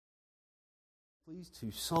Please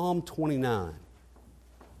to Psalm 29.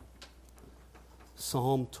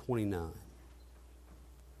 Psalm 29.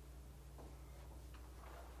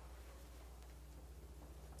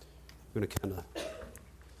 We're going to kind of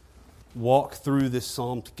walk through this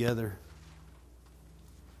psalm together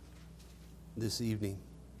this evening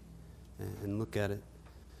and look at it.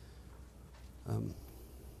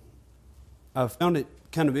 I found it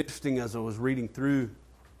kind of interesting as I was reading through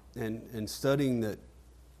and studying that,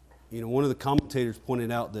 one of the commentators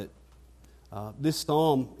pointed out that this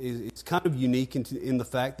psalm is kind of unique in the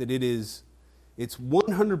fact that it's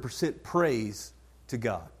 100% praise to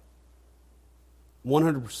God.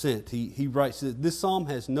 100%. He writes that this psalm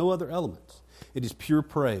has no other elements. It is pure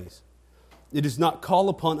praise. It does not call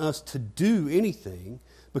upon us to do anything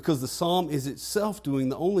because the psalm is itself doing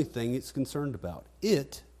the only thing it's concerned about.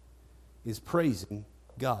 It is praising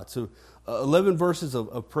God. So 11 verses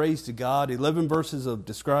of praise to God, 11 verses of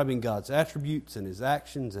describing God's attributes and His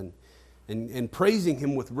actions and praising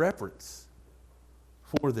Him with reverence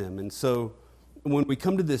for them. And so when we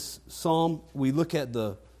come to this psalm, we look at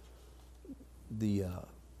the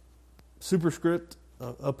superscript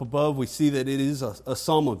up above. We see that it is a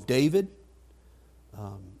psalm of David,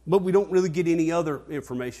 but we don't really get any other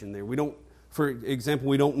information there. For example,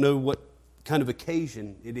 we don't know what kind of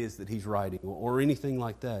occasion it is that he's writing or anything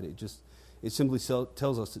like that. It simply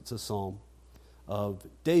tells us it's a psalm of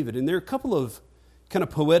David. And there are a couple of kind of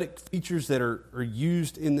poetic features that are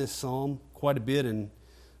used in this psalm quite a bit, and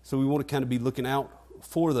so we want to kind of be looking out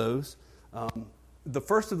for those. The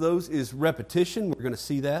first of those is repetition. We're going to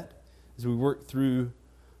see that as we work through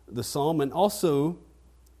the psalm, and also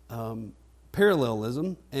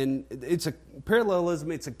parallelism. And it's a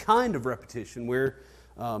kind of repetition where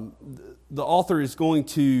the author is going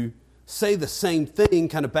to say the same thing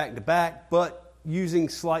kind of back to back, but using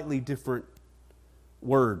slightly different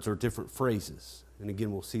words or different phrases. And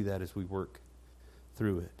again, we'll see that as we work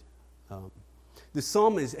through it. This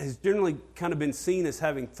psalm has generally kind of been seen as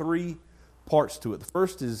having three parts to it. The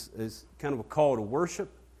first is kind of a call to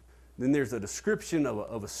worship. Then there's a description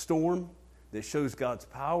of a storm that shows God's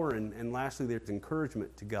power. And lastly, there's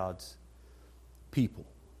encouragement to God's people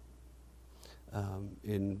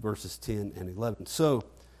in verses 10 and 11. So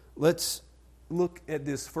let's look at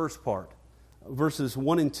this first part, verses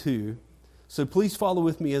 1 and 2. So please follow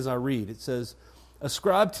with me as I read. It says,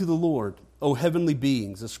 "Ascribe to the Lord, O heavenly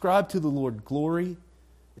beings, ascribe to the Lord glory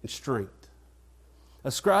and strength.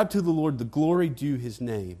 Ascribe to the Lord the glory due His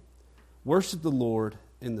name. Worship the Lord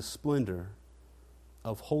in the splendor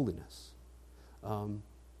of holiness."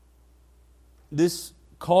 This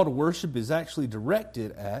call to worship is actually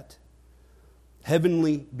directed at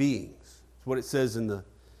heavenly beings. It's what it says in the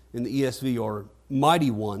ESV, or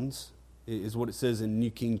mighty ones is what it says in New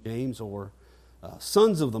King James, or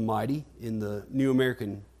sons of the mighty in the New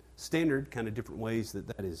American Standard, kind of different ways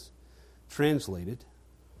that is translated.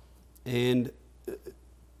 And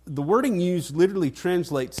the wording used literally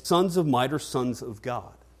translates sons of might or sons of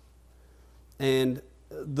God. And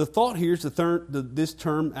the thought here is this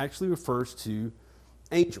term actually refers to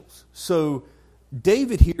angels. So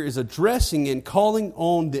David here is addressing and calling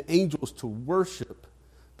on the angels to worship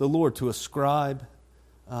the Lord, to ascribe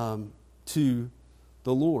to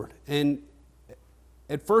the Lord. And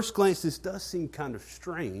at first glance, this does seem kind of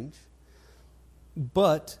strange,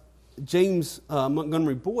 but James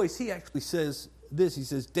Montgomery Boyce, he actually says this. He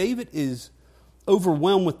says, David is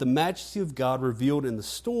overwhelmed with the majesty of God revealed in the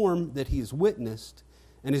storm that he has witnessed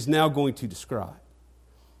and is now going to describe.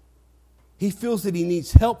 He feels that he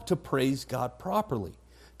needs help to praise God properly,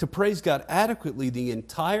 to praise God adequately. The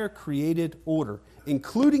entire created order,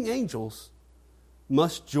 including angels,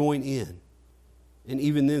 must join in. And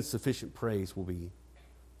even then, sufficient praise will be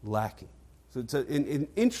lacking. So it's an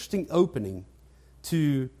interesting opening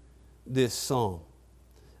to this psalm.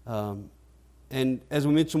 And as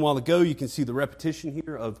we mentioned a while ago, you can see the repetition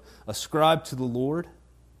here of ascribe to the Lord.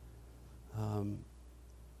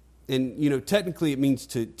 And, technically it means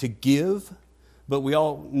to give, but we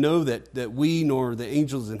all know that we nor the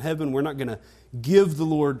angels in heaven, we're not going to give the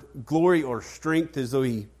Lord glory or strength as though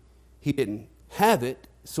he didn't have it.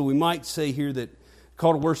 So we might say here that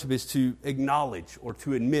call to worship is to acknowledge or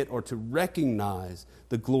to admit or to recognize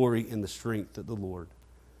the glory and the strength that the Lord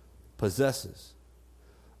possesses.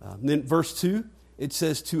 Then verse 2, it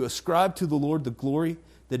says to ascribe to the Lord the glory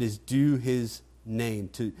that is due His name,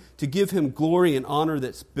 to give Him glory and honor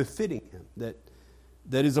that's befitting Him,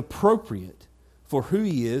 that is appropriate for who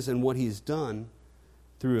He is and what He has done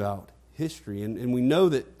throughout history. And we know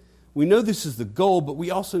this is the goal, but we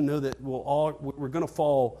also know that we're going to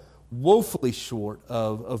fall woefully short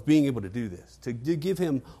of being able to do this, to give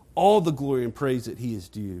him all the glory and praise that he is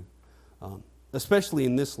due, especially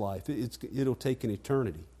in this life. It'll take an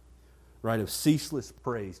eternity, right, of ceaseless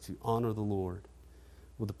praise to honor the Lord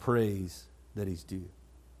with the praise that he's due.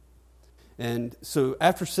 And so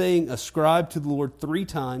after saying ascribe to the Lord 3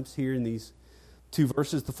 times here in these 2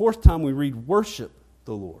 verses, the 4th time we read worship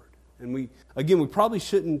the Lord. And we probably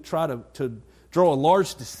shouldn't try to draw a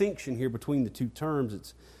large distinction here between the 2 terms.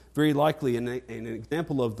 It's very likely an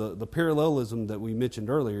example of the parallelism that we mentioned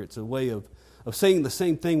earlier. It's a way of saying the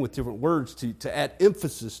same thing with different words to add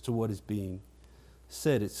emphasis to what is being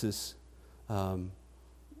said. It's this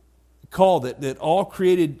call that all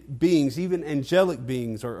created beings, even angelic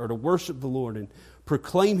beings, are to worship the Lord and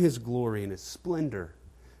proclaim his glory and his splendor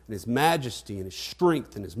and his majesty and his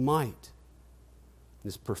strength and his might and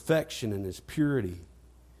his perfection and his purity,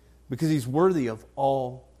 because he's worthy of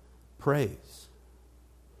all praise.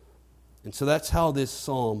 And so that's how this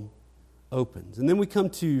psalm opens. And then we come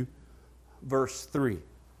to verse 3.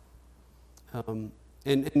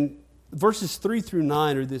 And verses 3 through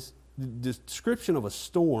 9 are this description of a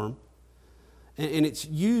storm, and it's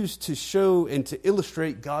used to show and to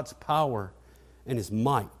illustrate God's power and his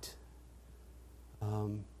might.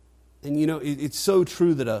 And you know, it's so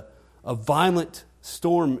true that a violent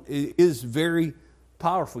storm is very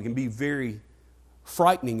powerful. It can be very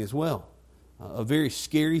frightening as well. A very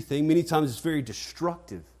scary thing. Many times it's a very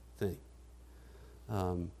destructive thing.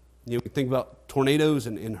 We think about tornadoes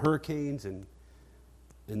and hurricanes and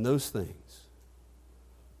those things.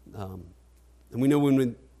 And we know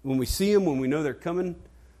when we see them, when we know they're coming,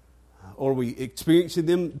 or we experience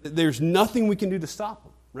them, there's nothing we can do to stop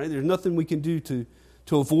them, right? There's nothing we can do to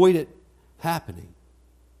avoid it happening.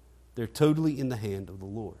 They're totally in the hand of the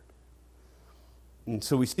Lord. And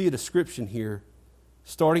so we see a description here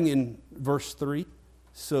starting in verse 3.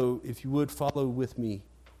 So if you would follow with me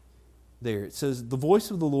there. It says, "The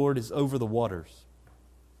voice of the Lord is over the waters.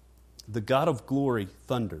 The God of glory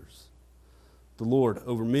thunders. The Lord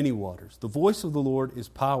over many waters. The voice of the Lord is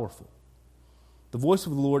powerful. The voice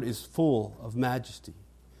of the Lord is full of majesty.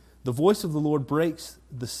 The voice of the Lord breaks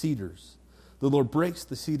the cedars. The Lord breaks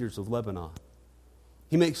the cedars of Lebanon.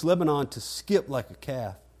 He makes Lebanon to skip like a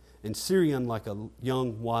calf, and Syrian like a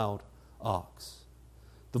young wild ox.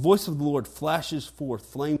 The voice of the Lord flashes forth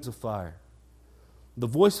flames of fire. The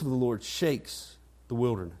voice of the Lord shakes the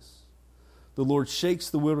wilderness. The Lord shakes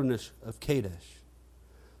the wilderness of Kadesh.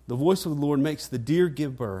 The voice of the Lord makes the deer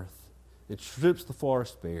give birth and strips the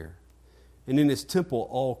forest bare. And in his temple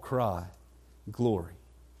all cry, glory."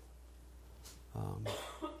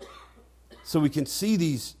 So we can see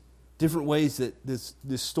these different ways that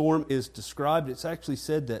this storm is described. It's actually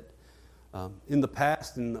said that in the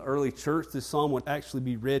past, in the early church, this psalm would actually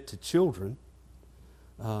be read to children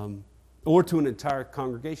or to an entire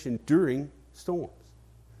congregation during storms.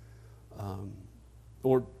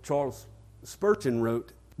 Or Charles Spurgeon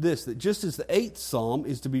wrote this, that just as the 8th psalm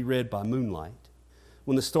is to be read by moonlight,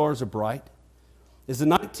 when the stars are bright, as the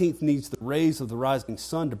 19th needs the rays of the rising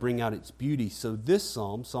sun to bring out its beauty, so this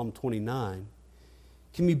psalm, Psalm 29,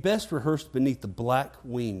 can be best rehearsed beneath the black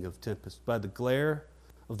wing of tempest, by the glare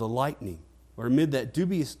of the lightning, or amid that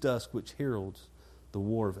dubious dusk which heralds the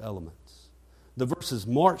war of elements. The verses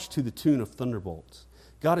march to the tune of thunderbolts.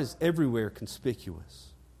 God is everywhere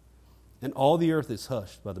conspicuous, and all the earth is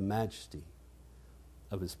hushed by the majesty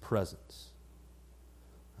of his presence.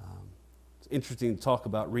 It's interesting to talk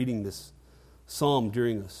about reading this psalm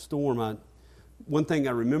during a storm. One thing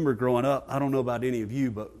I remember growing up, I don't know about any of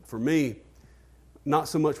you, but for me, not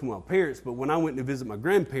so much with my parents, but when I went to visit my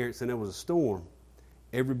grandparents and there was a storm,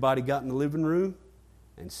 everybody got in the living room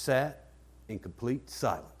and sat in complete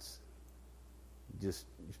silence. You're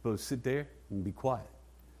supposed to sit there and be quiet.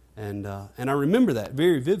 And I remember that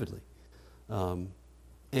very vividly.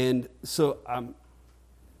 And so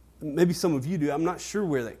maybe some of you do. I'm not sure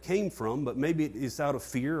where that came from, but maybe it is out of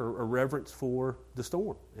fear or reverence for the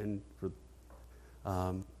storm.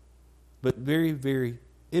 But very, very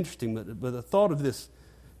interesting. But the thought of this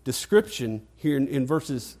description here in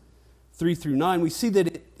verses 3 through 9, we see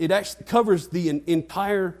that it actually covers the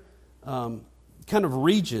entire kind of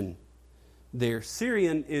region there.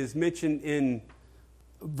 Syrian is mentioned in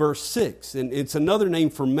verse 6, and it's another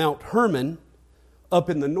name for Mount Hermon up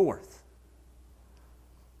in the north.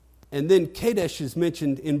 And then Kadesh is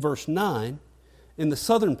mentioned in verse 9 in the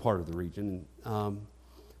southern part of the region.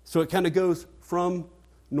 So it kind of goes from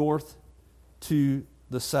north to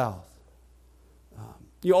the south.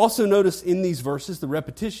 You also notice in these verses the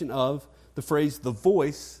repetition of the phrase, the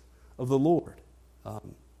voice of the Lord.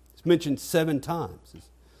 It's mentioned 7 times. It's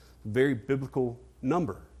a very biblical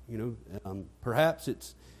number. Perhaps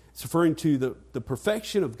it's referring to the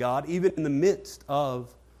perfection of God even in the midst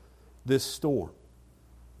of this storm.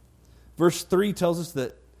 Verse 3 tells us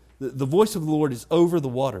that the voice of the Lord is over the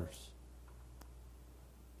waters.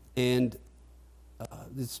 And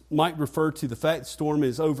this might refer to the fact the storm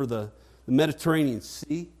is over the Mediterranean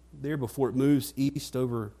Sea there before it moves east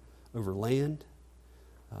over land.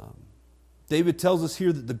 David tells us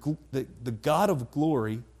here that the God of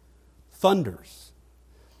glory thunders.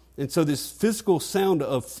 And so this physical sound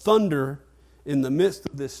of thunder in the midst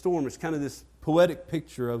of this storm is kind of this poetic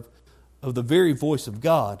picture of the very voice of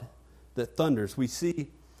God that thunders. We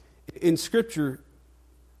see in Scripture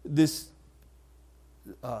this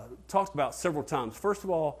talked about several times. First of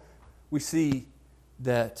all, we see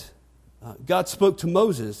that God spoke to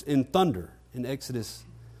Moses in thunder in Exodus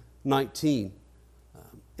 19.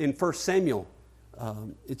 In 1 Samuel,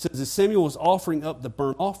 it says, as Samuel was offering up the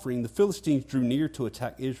burnt offering, the Philistines drew near to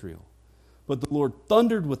attack Israel. But the Lord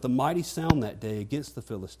thundered with a mighty sound that day against the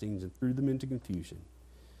Philistines and threw them into confusion.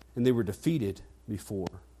 And they were defeated before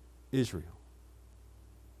Israel.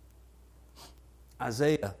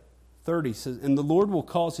 Isaiah 30 says, and the Lord will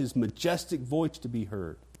cause his majestic voice to be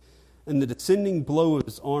heard, and the descending blow of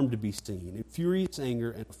his arm to be seen, in furious anger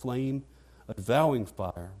and a flame, a devouring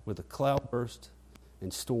fire, with a cloudburst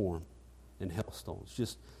and storm and hailstones.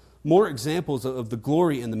 Just more examples of the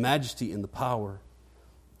glory and the majesty and the power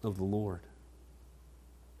of the Lord.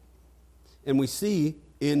 And we see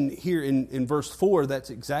in verse 4, that's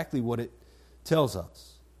exactly what it tells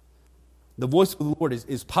us. The voice of the Lord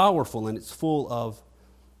is powerful and it's full of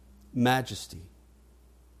majesty.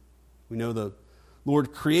 We know the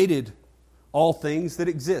Lord created all things that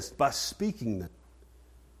exist by speaking them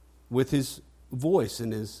with his voice.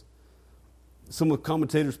 And as some of the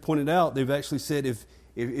commentators pointed out, they've actually said if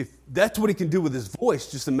that's what he can do with his voice,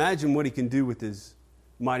 just imagine what he can do with his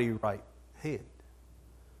mighty right hand.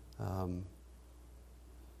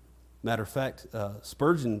 Matter of fact,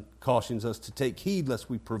 Spurgeon cautions us to take heed lest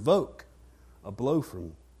we provoke a blow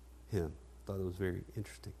from him. I thought it was very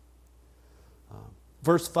interesting.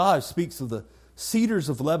 Verse 5 speaks of the cedars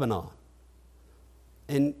of Lebanon.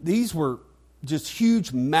 And these were just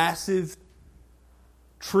huge, massive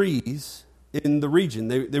trees in the region.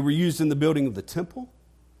 They were used in the building of the temple.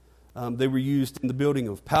 They were used in the building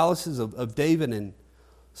of palaces of David and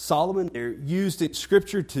Solomon. They're used in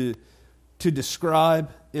Scripture to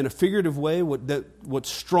describe in a figurative way what's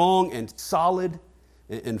strong and solid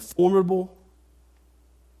and formidable.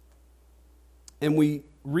 And we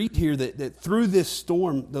read here that through this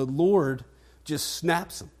storm, the Lord just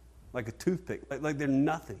snaps them like a toothpick, like they're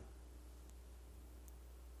nothing.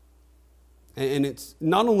 And it's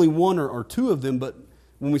not only one or two of them, but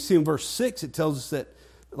when we see in verse 6, it tells us that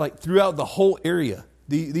like throughout the whole area,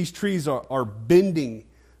 these trees are bending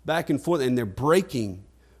back and forth, and they're breaking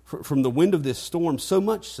from the wind of this storm, so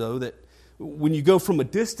much so that when you go from a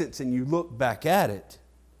distance and you look back at it,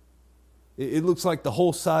 it looks like the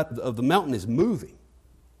whole side of the mountain is moving.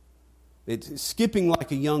 It's skipping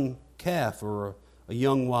like a young calf or a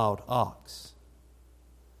young wild ox.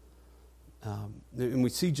 And we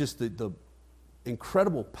see just the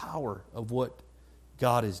incredible power of what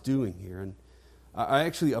God is doing here. And I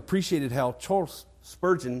actually appreciated how Charles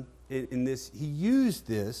Spurgeon, in this, he used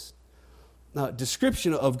this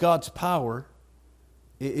description of God's power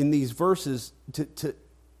in these verses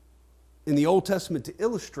in the Old Testament to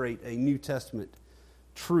illustrate a New Testament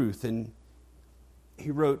truth. And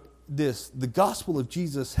he wrote this: the gospel of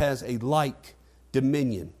Jesus has a like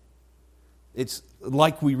dominion. It's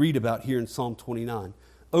like we read about here in Psalm 29,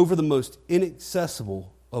 over the most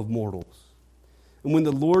inaccessible of mortals. And when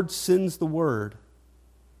the Lord sends the word,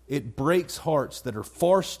 it breaks hearts that are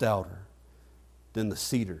far stouter than the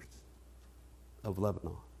cedars of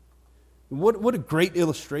Lebanon. What a great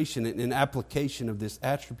illustration and application of this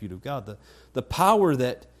attribute of God. The power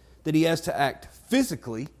that he has to act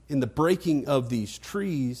physically in the breaking of these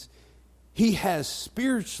trees, he has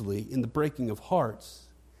spiritually in the breaking of hearts,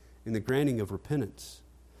 in the granting of repentance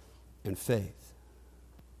and faith.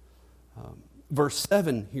 Verse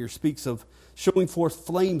 7 here speaks of showing forth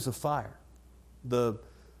flames of fire. The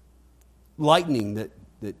lightning that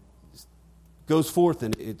goes forth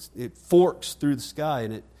and it forks through the sky,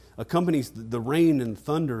 and it accompanies the rain and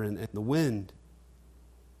thunder and the wind.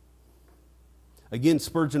 Again,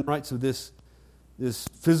 Spurgeon writes of this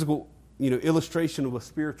physical illustration of a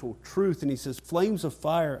spiritual truth, and he says, flames of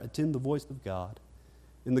fire attend the voice of God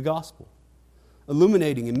in the gospel,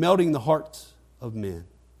 illuminating and melting the hearts of men.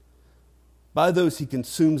 By those he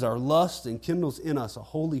consumes our lust and kindles in us a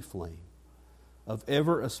holy flame of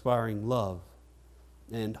ever-aspiring love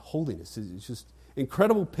and holiness.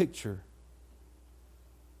 incredible picture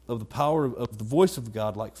of the power of the voice of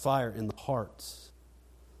God like fire in the hearts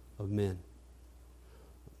of men.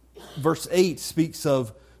 Verse 8 speaks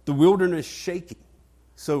of the wilderness shaking.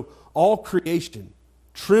 So all creation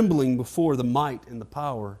trembling before the might and the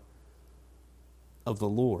power of the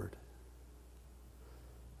Lord.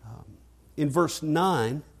 In verse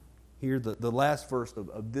 9, here, the last verse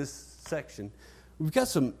of this section, we've got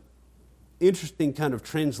some interesting kind of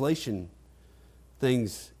translation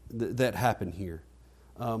things that happen here.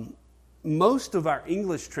 Most of our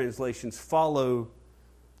English translations follow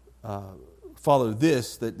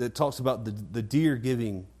this, that talks about the deer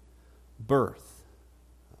giving birth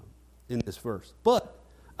in this verse. But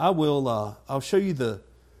I'll show you the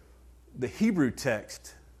Hebrew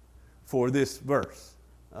text for this verse.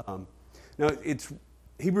 Now, it's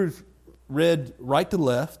Hebrews read right to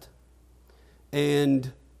left,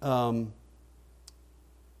 and do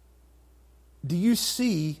you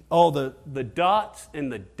see all the dots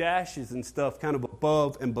and the dashes and stuff kind of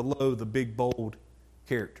above and below the big bold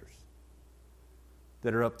characters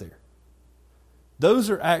that are up there? Those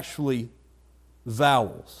are actually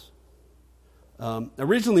vowels.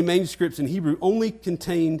 Originally, manuscripts in Hebrew only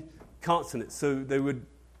contained consonants, so they would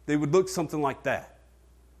look something like that,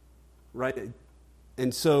 right?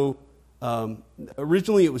 And so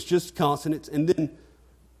originally it was just consonants, and then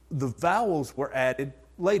the vowels were added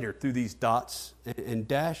later through these dots and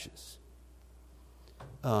dashes.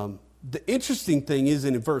 The interesting thing is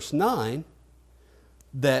in verse 9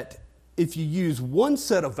 that if you use one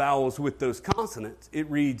set of vowels with those consonants, it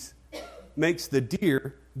reads, makes the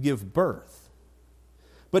deer give birth.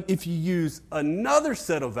 But if you use another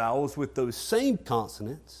set of vowels with those same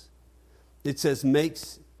consonants, it says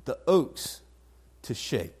makes the oaks to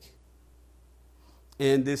shake.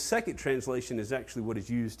 And this second translation is actually what is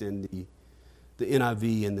used in the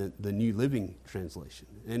NIV and the New Living Translation.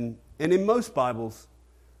 And in most Bibles,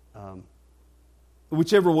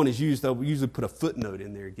 whichever one is used, they'll usually put a footnote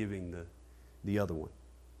in there giving the other one.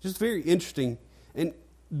 Just very interesting. And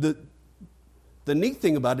the neat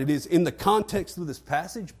thing about it is, in the context of this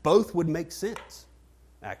passage, both would make sense,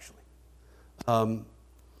 actually.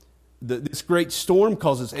 This great storm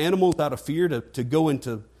causes animals out of fear to go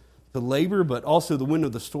into labor, but also the wind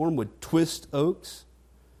of the storm would twist oaks.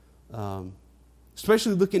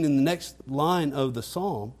 Especially looking in the next line of the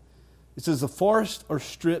psalm, it says, the forests are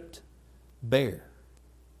stripped bare.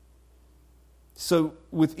 So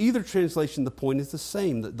with either translation, the point is the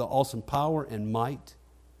same, the awesome power and might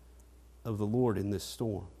of the Lord in this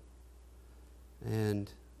storm.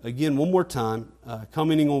 And again, one more time,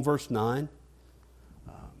 commenting on verse 9,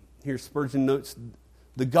 here Spurgeon notes,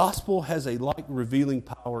 the gospel has a light revealing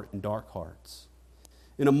power in dark hearts.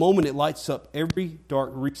 In a moment it lights up every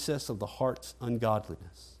dark recess of the heart's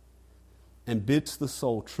ungodliness and bids the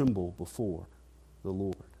soul tremble before the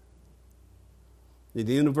Lord. At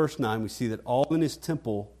the end of verse 9, we see that all in his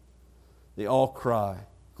temple, they all cry,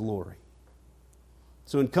 glory.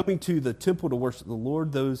 So in coming to the temple to worship the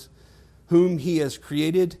Lord, those whom he has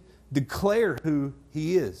created declare who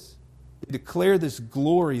he is. They declare this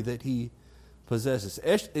glory that he possesses,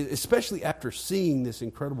 especially after seeing this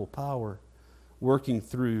incredible power working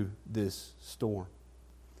through this storm.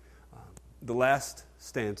 The last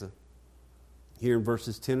stanza here in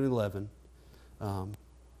verses 10 and 11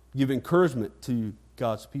 give encouragement to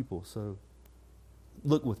God's people. So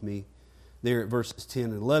look with me there at verses 10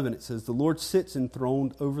 and 11. It says, the Lord sits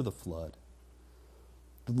enthroned over the flood.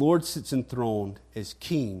 The Lord sits enthroned as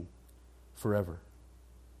king forever.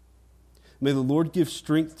 May the Lord give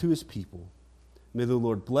strength to his people. May the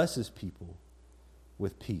Lord bless his people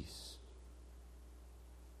with peace.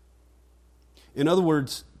 In other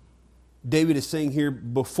words, David is saying here,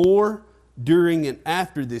 before, during, and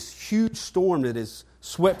after this huge storm that has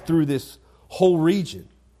swept through this whole region,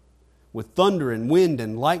 with thunder and wind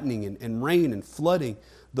and lightning and rain and flooding,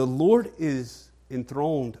 the Lord is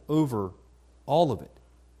enthroned over all of it.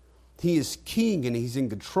 He is king and he's in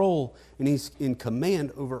control and he's in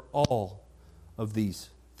command over all of these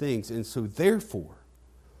things. And so therefore,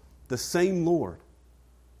 the same Lord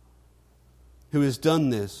who has done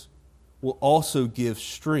this will also give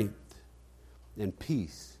strength and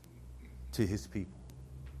peace to his people.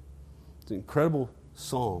 It's an incredible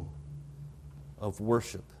psalm of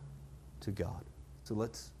worship to God. So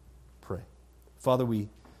let's pray. Father, we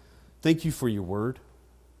thank you for your word.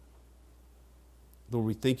 Lord,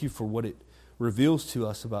 we thank you for what it reveals to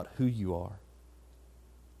us about who you are,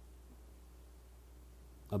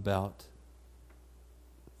 about,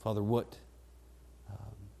 Father, what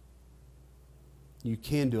you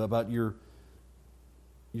can do, about your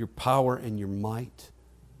power and your might.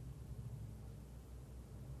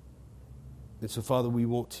 And so, Father, we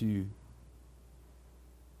want to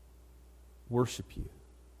worship you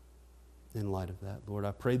in light of that. Lord,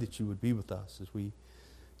 I pray that you would be with us as we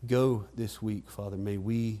go this week, Father. May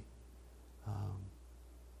we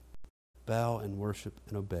bow and worship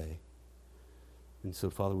and obey. And so,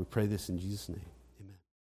 Father, we pray this in Jesus' name.